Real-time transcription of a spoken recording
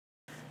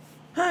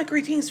Hi,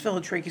 greetings, fellow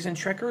Trekkies and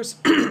Trekkers.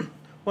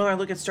 While our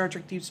look at Star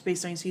Trek Deep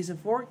Space Nine Season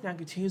 4 now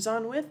continues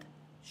on with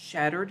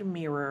Shattered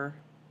Mirror.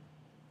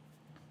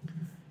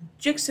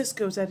 Jake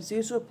Sisko is at his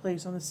usual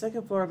place on the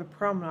second floor of the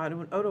promenade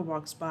when Odo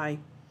walks by.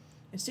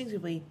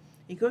 Instinctively,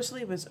 he goes to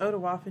leave as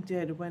Odo often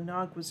did when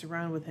Nog was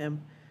around with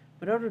him,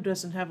 but Odo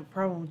doesn't have a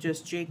problem with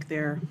just Jake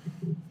there.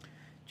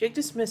 Jake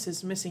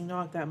dismisses missing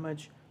Nog that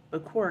much,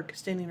 but Quark,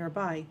 standing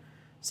nearby,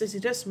 says he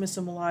does miss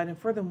him a lot and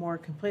furthermore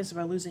complains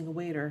about losing a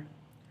waiter.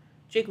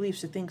 Jake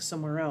leaves to think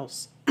somewhere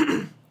else.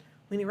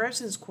 When he arrives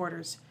in his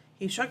quarters,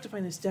 he's shocked to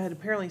find his dad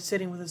apparently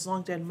sitting with his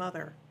long-dead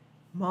mother.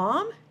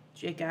 "Mom?"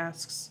 Jake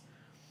asks.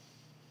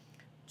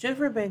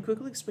 Jennifer and Ben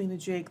quickly explain to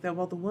Jake that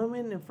while the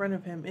woman in front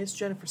of him is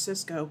Jennifer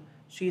Sisko,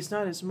 she is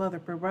not his mother,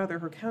 but rather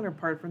her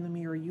counterpart from the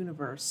Mirror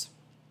Universe.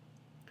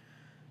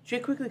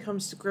 Jake quickly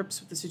comes to grips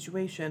with the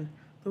situation,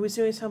 though he's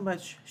noticed how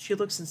much she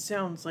looks and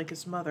sounds like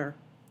his mother.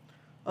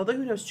 Although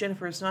he knows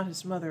Jennifer is not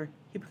his mother,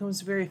 he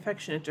becomes very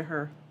affectionate to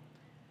her.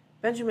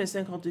 Benjamin is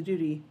then called to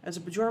duty, as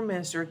a Bajoran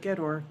minister at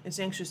Gedor is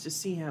anxious to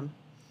see him.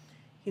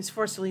 He is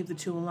forced to leave the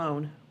two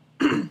alone.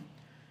 When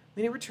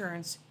he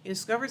returns, he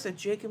discovers that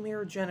Jake and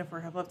Mirror Jennifer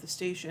have left the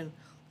station,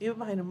 leaving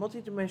behind a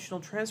multi-dimensional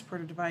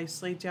transporter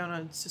device laid down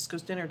on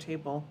Sisko's dinner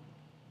table.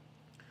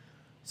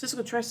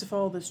 Sisko tries to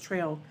follow this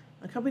trail,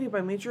 accompanied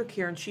by Major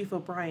Akir and Chief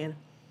O'Brien,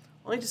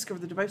 only to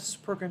discover the device was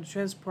programmed to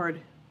transport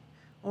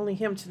only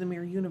him to the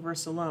Mirror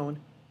Universe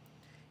alone.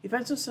 He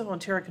finds himself on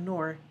Terra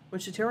Canor,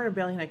 which the Terran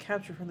Rebellion had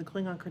captured from the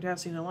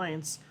Klingon-Cardassian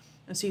alliance,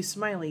 and sees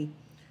Smiley,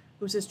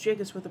 who says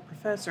Jake is with the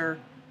professor,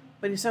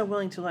 but he's not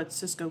willing to let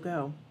Sisko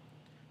go.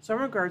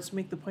 Some guards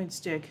make the point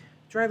stick,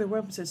 dry their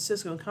weapons at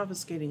Sisko and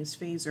confiscating his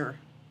phaser.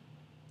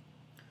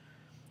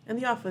 In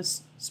the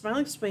office,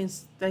 Smiley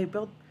explains that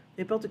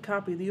they built a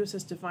copy of the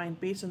USS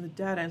Defiant based on the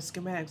data and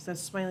schematics that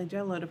Smiley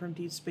downloaded from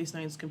Deep Space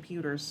Nine's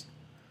computers.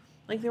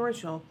 Like the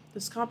original,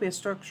 this copy has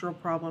structural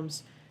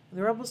problems, and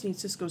the rebels need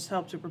Sisko's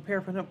help to prepare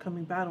for an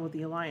upcoming battle with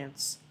the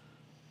Alliance.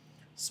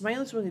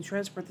 Smiley is willing to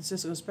transport the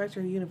Siskos back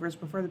to the universe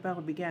before the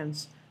battle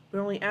begins, but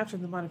only after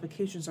the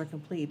modifications are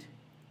complete.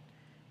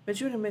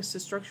 Benjamin admits the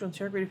structural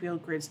integrity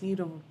field grids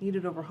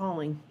needed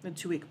overhauling in a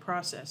 2-week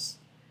process.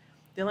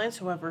 The Alliance,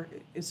 however,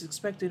 is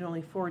expected in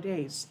only 4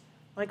 days,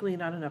 likely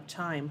not enough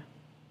time.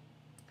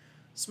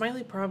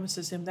 Smiley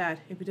promises him that,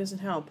 if he doesn't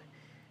help,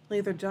 he'll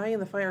either die in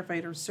the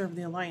firefight or serve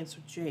the Alliance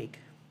with Jake.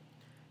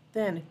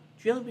 Then,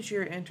 Julian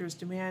Bashir enters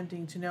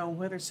demanding to know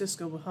whether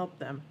Sisko will help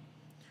them.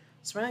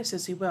 Smiley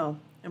says he will,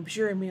 and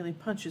Bashir immediately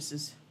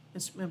punches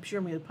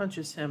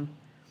him,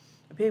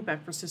 a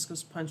payback for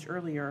Sisko's punch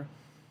earlier.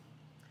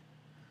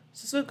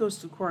 Sisko goes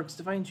to Quark's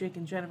to find Jake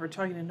and Jennifer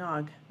talking to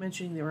Nog,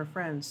 mentioning they were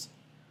friends.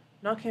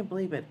 Nog can't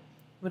believe it,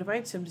 but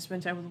invites him to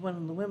spend time with one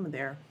of the women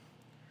there.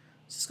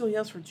 Sisko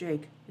yells for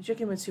Jake, and Jake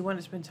admits he wanted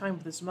to spend time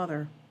with his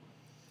mother.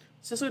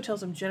 Sisko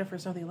tells him Jennifer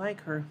is nothing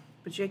like her,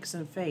 but Jake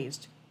isn't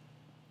fazed.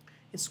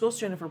 He scolds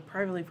Jennifer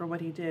privately for what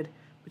he did,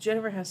 but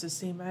Jennifer has the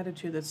same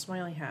attitude that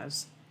Smiley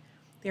has.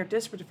 They are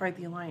desperate to fight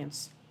the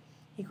Alliance.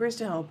 He agrees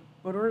to help,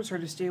 but orders her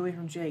to stay away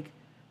from Jake,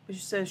 but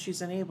she says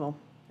she's unable,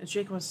 as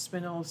Jake wants to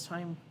spend all his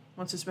time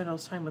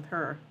with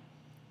her.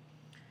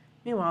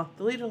 Meanwhile,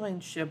 the lead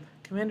Alliance ship,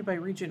 commanded by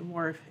Regent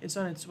Worf, is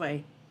on its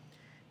way.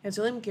 It has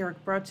William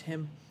Garrick brought to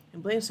him,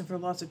 and blames him for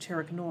the loss of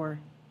Terra Canor.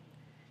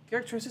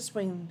 Garrick tries to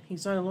explain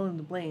he's not alone in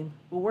the blame,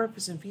 but Worf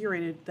is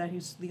infuriated that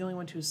he's the only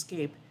one to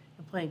escape,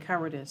 and playing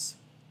cowardice.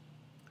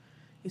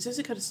 He says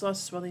he cut his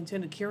losses while the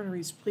intended Kira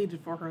Nerys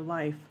pleaded for her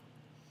life.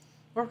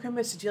 Worf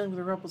commits to dealing with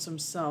the rebels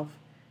himself,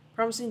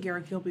 promising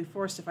Garrick he'll be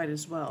forced to fight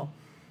as well.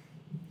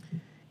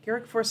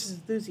 Garrick forces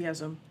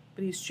enthusiasm,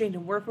 but he's chained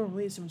and Worf won't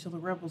release him until the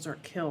rebels are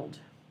killed.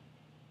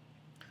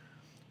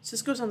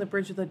 Sisko's on the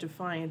bridge of the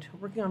Defiant,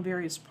 working on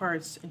various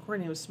parts and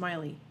coordinating with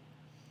Smiley.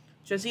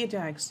 Jadzia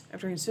Dax,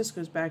 after hearing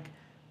Sisko's back,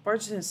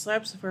 barges in and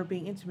slaps him for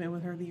being intimate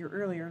with her the year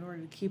earlier in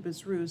order to keep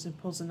his ruse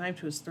and pulls a knife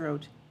to his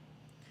throat.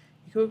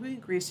 He quickly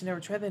agrees to never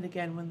try that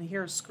again when they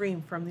hear a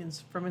scream from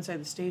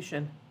inside the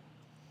station.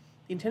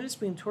 The intendant is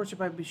being tortured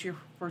by Bashir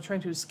for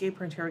trying to escape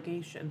her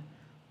interrogation.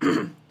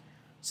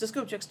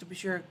 Sisko objects to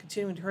Bashir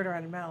continuing to hurt her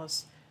out of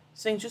malice,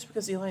 saying just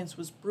because the Alliance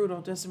was brutal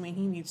doesn't mean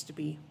he needs to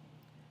be.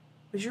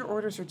 Bashir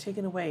orders her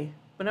taken away,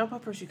 but not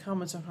before she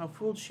comments on how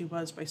fooled she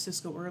was by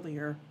Sisko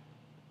earlier.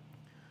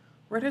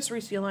 Word has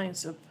reached the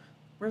Alliance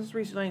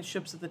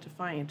ships of the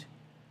Defiant.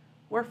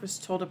 Worf is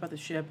told about the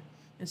ship,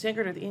 and is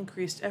angered at the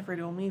increased effort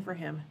it will mean for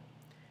him.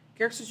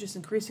 Garrick suggests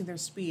increasing their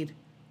speed,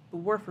 but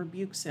Worf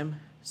rebukes him,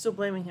 still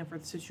blaming him for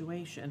the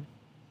situation.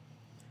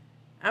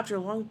 After a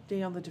long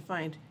day on the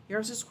Defiant, he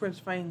orders his crew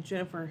to find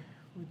Jennifer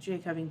with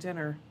Jake having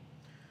dinner.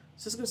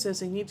 Sisko says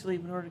they need to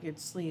leave in order to get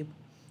sleep,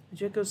 and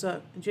Jake goes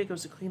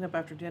to clean up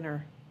after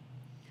dinner.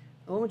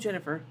 Alone with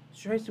Jennifer,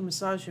 she tries to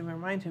massage him and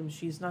remind him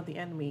she's not the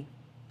enemy.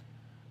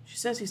 She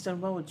says he's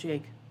done well with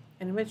Jake,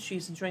 and admits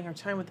she's enjoying her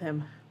time with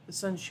him, the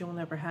son she will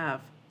never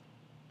have.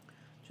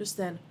 Just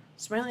then,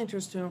 Smiley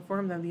enters to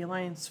inform them the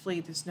Alliance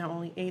fleet is now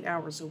only 8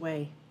 hours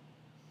away.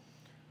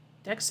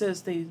 Dex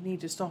says they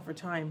need to stall for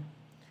time.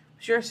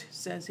 Sheriff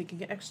says he can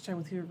get extra time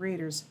with fewer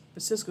raiders,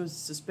 but Cisco is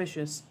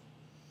suspicious.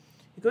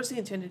 He goes to the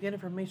intended to get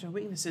information on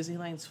weaknesses in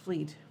Elaine's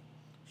fleet.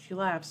 She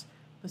laughs,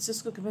 but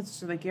Cisco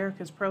convinces her that Garrick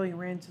has probably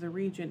ran to the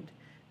Regent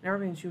and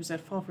arguing she was at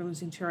fault for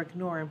losing Tarek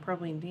Noor and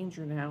probably in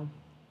danger now.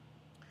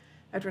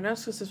 After an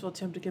unsuccessful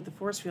attempt to get the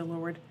force field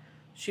lowered,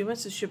 she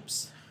admits the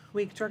ship's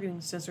weak targeting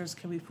sensors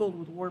can be fooled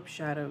with warp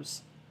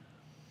shadows.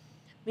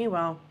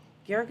 Meanwhile,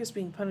 Garrick is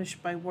being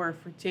punished by Worf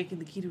for taking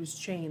the key to his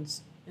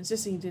chains,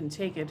 insisting he didn't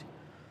take it.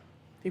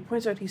 He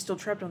points out he's still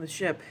trapped on the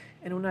ship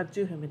and it will not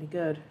do him any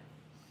good.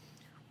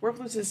 Worf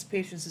loses his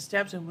patience and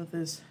stabs him with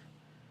his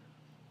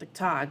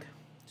tag,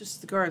 just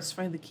as the guards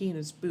find the key in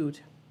his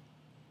boot.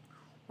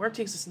 Worf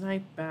takes his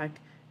knife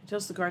back and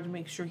tells the guard to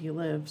make sure he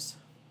lives.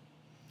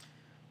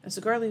 As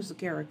the guard leaves with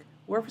Garrick,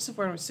 Worf is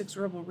informed of 6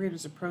 rebel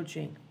raiders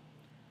approaching.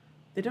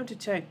 They don't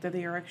detect that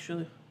they are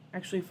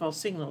actually false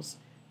signals,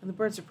 and the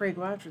birds of prey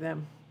go after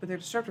them, but their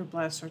disruptor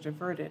blasts are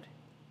diverted.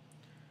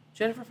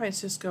 Jennifer finds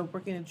Cisco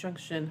working in a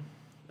junction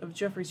of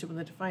Jeffrey's ship with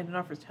the Defiant and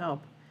offers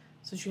help,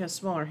 since she has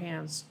smaller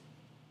hands.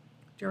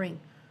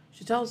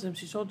 She tells him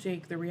she told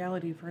Jake the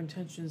reality of her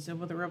intentions and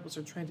what the rebels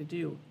are trying to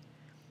do.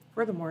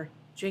 Furthermore,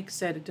 Jake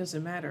said it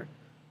doesn't matter,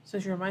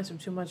 since she reminds him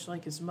too much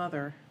like his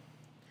mother.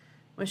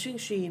 Wishing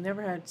she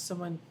never had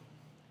someone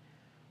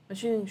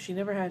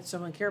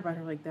care about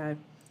her like that,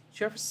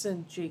 she offers to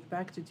send Jake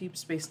back to Deep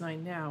Space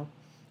Nine now,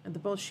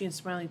 and both she and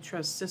Smiley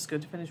trust Cisco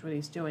to finish what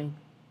he's doing.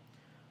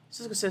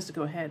 Cisco says to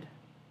go ahead.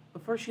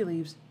 Before she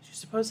leaves, she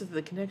supposes that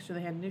the connection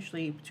they had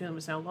initially between them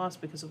is now lost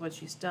because of what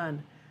she's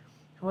done.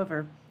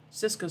 However,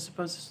 Cisco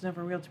supposes it was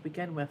never real to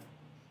begin with.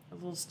 A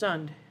little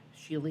stunned,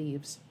 she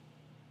leaves.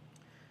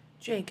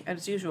 Jake, at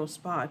his usual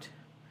spot,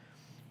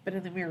 but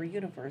in the mirror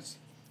universe,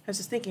 has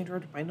his thinking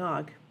interrupted by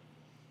Nog.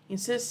 He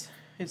insists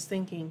his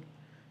thinking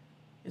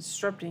is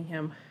disrupting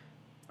him,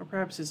 or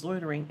perhaps his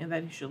loitering, and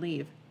that he should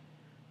leave.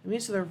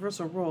 Amused at the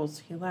reversal roles,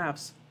 he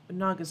laughs, but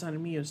Nog is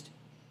unamused.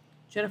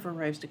 Jennifer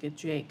arrives to get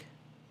Jake.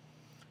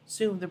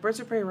 Soon, the birds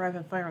of prey arrive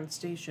and fire on the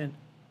station.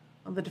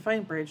 On the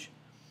Defiant Bridge,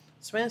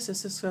 Smiley says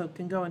Cisco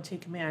can go and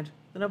take command,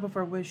 but not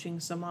before wishing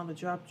some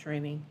on-the-job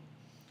training.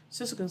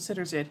 Cisco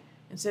considers it,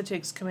 and instead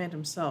takes command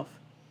himself.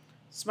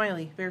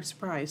 Smiley, very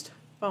surprised,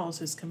 follows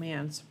his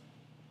commands.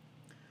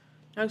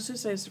 Nog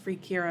decides to free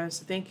Kira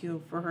as a thank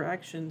you for her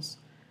actions,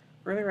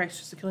 for her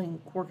actions to killing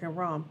Quark and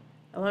Rom,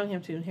 allowing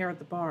him to inherit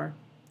the bar.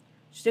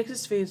 She takes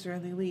his phaser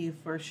and they leave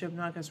for a ship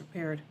Nog has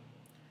repaired.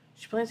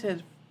 She plans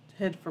to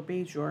head for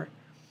Bajor,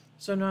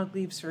 so Nog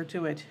leaves her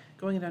to it,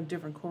 going down a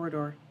different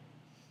corridor.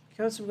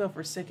 Kira lets him go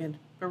for a second,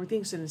 but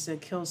rethinks it and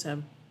instead kills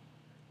him.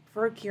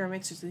 Before Kira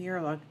makes it to the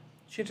airlock,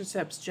 she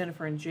intercepts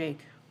Jennifer and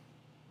Jake.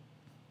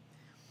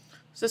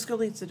 Cisco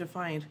leads the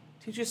Defiant,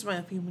 teaches Smiley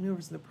a few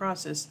maneuvers in the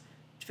process,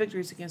 to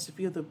victories against a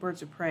few of the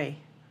birds of prey.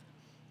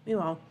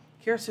 Meanwhile,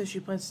 Kira says she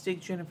plans to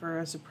take Jennifer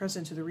as a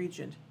present to the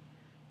Regent.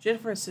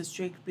 Jennifer insists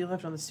Jake be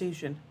left on the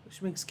station,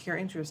 which makes Kira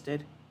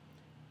interested.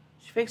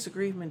 She fakes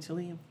agreement to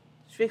leave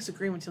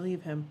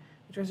him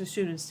and tries to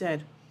shoot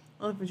instead,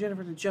 only for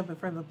Jennifer to jump in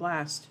front of the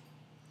blast.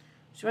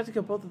 She's about to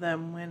kill both of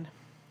them when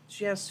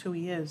she asks who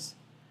he is.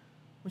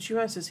 When she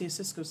realizes he is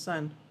Cisco's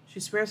son, she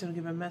spares him to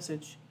give a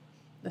message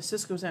that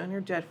Cisco is now in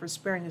her debt for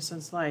sparing his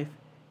son's life,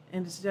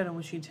 and is a debt on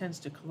which she intends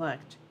to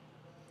collect.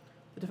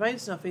 The Defiant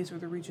is now faced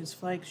with the Regent's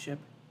flagship.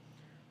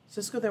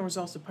 Cisco then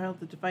resolves to pilot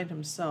the Defiant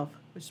himself,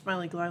 which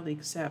Smiley gladly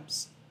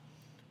accepts.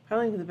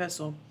 Piloting the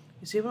vessel,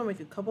 he's able to make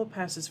a couple of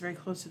passes very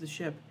close to the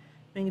ship,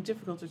 making it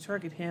difficult to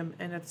target him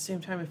and at the same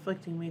time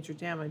inflicting major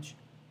damage.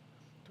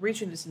 The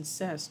Regent is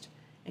incensed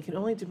and can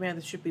only demand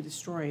the ship be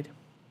destroyed.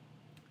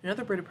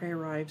 Another bird of prey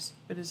arrives,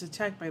 but is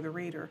attacked by the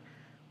raider,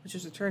 which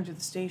is returned to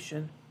the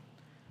station.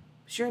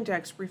 Bashir and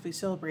Dax briefly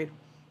celebrate,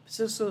 but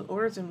Cisco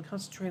orders them to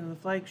concentrate on the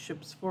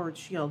flagship's forward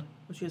shield,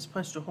 which he has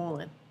punched a hole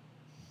in.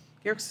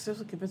 Garrick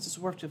successfully convinces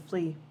Worf to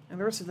flee, and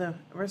the rest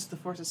of the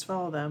forces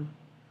follow them.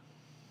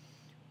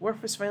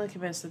 Worf is finally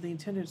convinced that the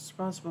intendant is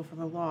responsible for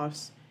the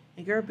loss,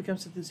 and Garrick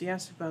becomes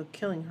enthusiastic about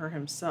killing her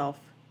himself.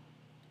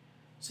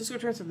 Cisco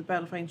returns to the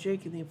battle to find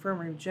Jake in the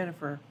infirmary with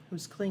Jennifer, who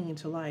is clinging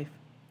to life.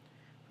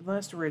 For the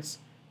last words,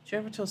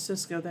 Jennifer tells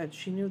Cisco that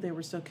she knew they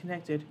were still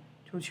connected,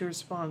 to which he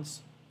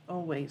responds,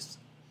 always.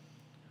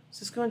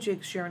 Cisco and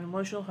Jake share an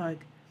emotional hug,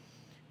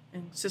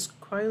 and Cisco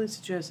quietly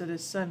suggests to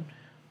his son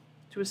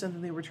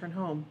that they return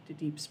home to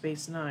Deep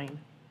Space Nine.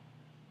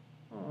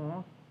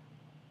 Aww.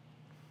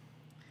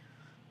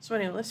 So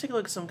anyway, let's take a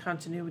look at some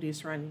continuity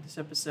surrounding this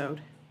episode.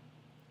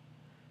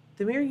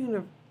 The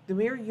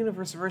Mirror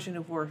Universe version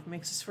of Worf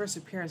makes his first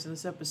appearance in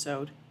this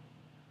episode.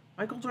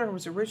 Michael Dorn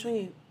was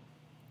originally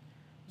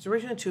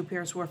to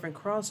appear as Worf in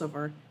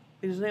Crossover,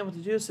 but he was unable to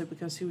do so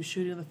because he was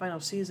shooting the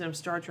final season of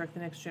Star Trek The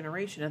Next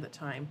Generation at the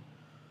time.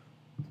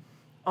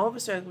 All of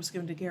his dialogue was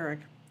given to Garrick,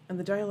 and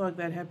the dialogue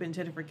that had been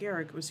intended for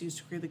Garrick was used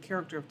to create the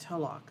character of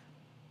Telok.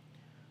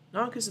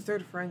 Nog is the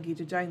third Ferengi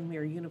to die in the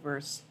Mirror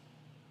Universe.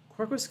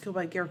 Quark was killed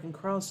by Garrick in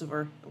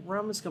Crossover, and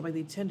Rom was killed by the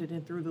Attendant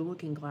in Through the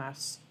Looking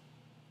Glass.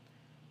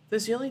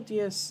 This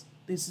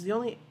is the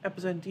only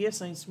episode in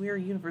DS9's Mirror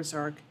Universe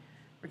arc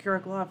where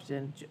Garrick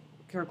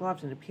Kara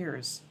Glovton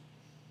appears.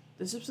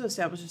 This episode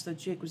establishes that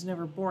Jake was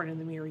never born in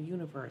the Mirror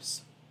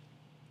Universe.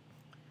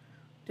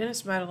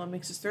 Dennis Madela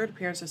makes his third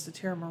appearance as the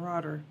Terra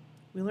Marauder.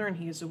 We learn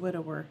he is a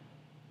widower.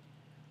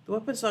 The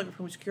weapon socket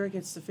from which Kira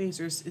gets the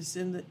phasers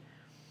in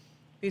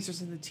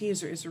the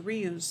teaser is a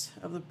reuse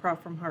of the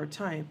prop from Hard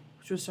Time,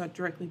 which was shot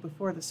directly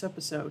before this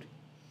episode.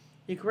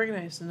 You can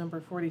recognize the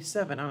number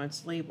 47 on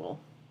its label.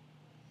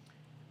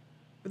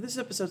 For this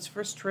episode's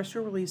first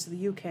terrestrial release in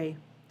the UK,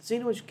 the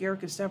scene in which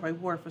Garak is stabbed by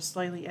Worf was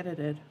slightly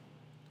edited.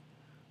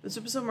 This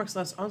episode marks the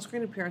last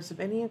on-screen appearance of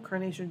any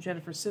incarnation of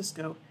Jennifer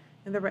Sisko,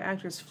 and thereby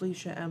actress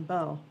Felicia M.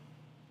 Bell.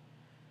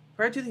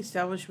 Prior to the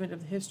establishment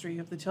of the history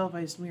of the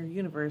televised Mirror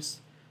Universe,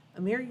 a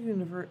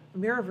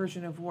mirror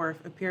version of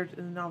Worf appeared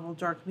in the novel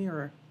Dark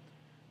Mirror,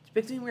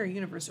 depicting a mirror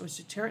universe in which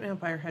the Terran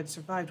Empire had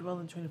survived well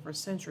in the 21st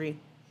century,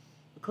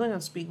 the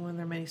Klingons being one of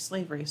their many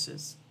slave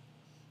races.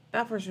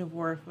 That version of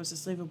Worf was a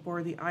slave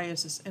aboard the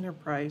ISS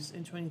Enterprise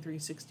in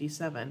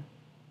 2367.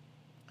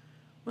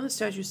 One of the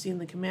statues seen in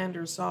the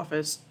commander's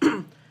office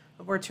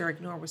aboard Terra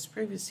Ignore was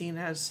previously seen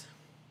as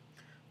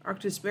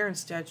Arctis Baron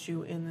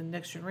statue in the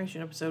Next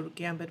Generation episode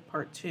Gambit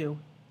Part 2.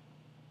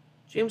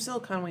 James L.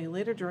 Conway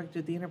later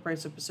directed the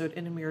Enterprise episode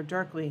In a Mirror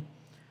Darkly,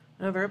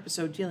 another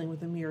episode dealing with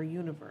the Mirror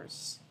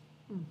Universe.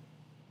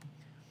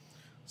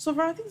 So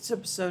far, I think this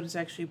episode is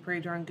actually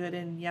pretty darn good,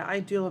 and yeah, I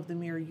do love the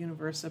Mirror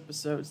Universe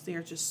episodes. They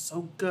are just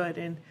so good,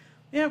 and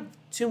we have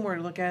 2 more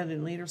to look at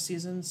in later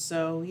seasons,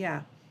 so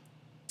yeah.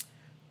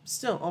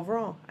 Still,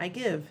 overall, I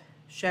give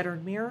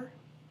Shattered Mirror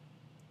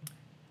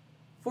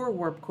 4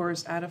 warp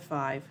cores out of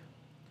 5.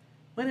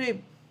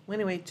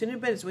 Anyway, tune in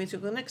bed as we wait till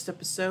the next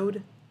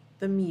episode,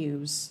 The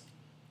Muse.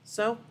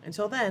 So,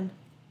 until then,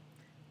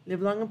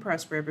 live long and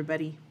prosper,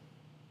 everybody.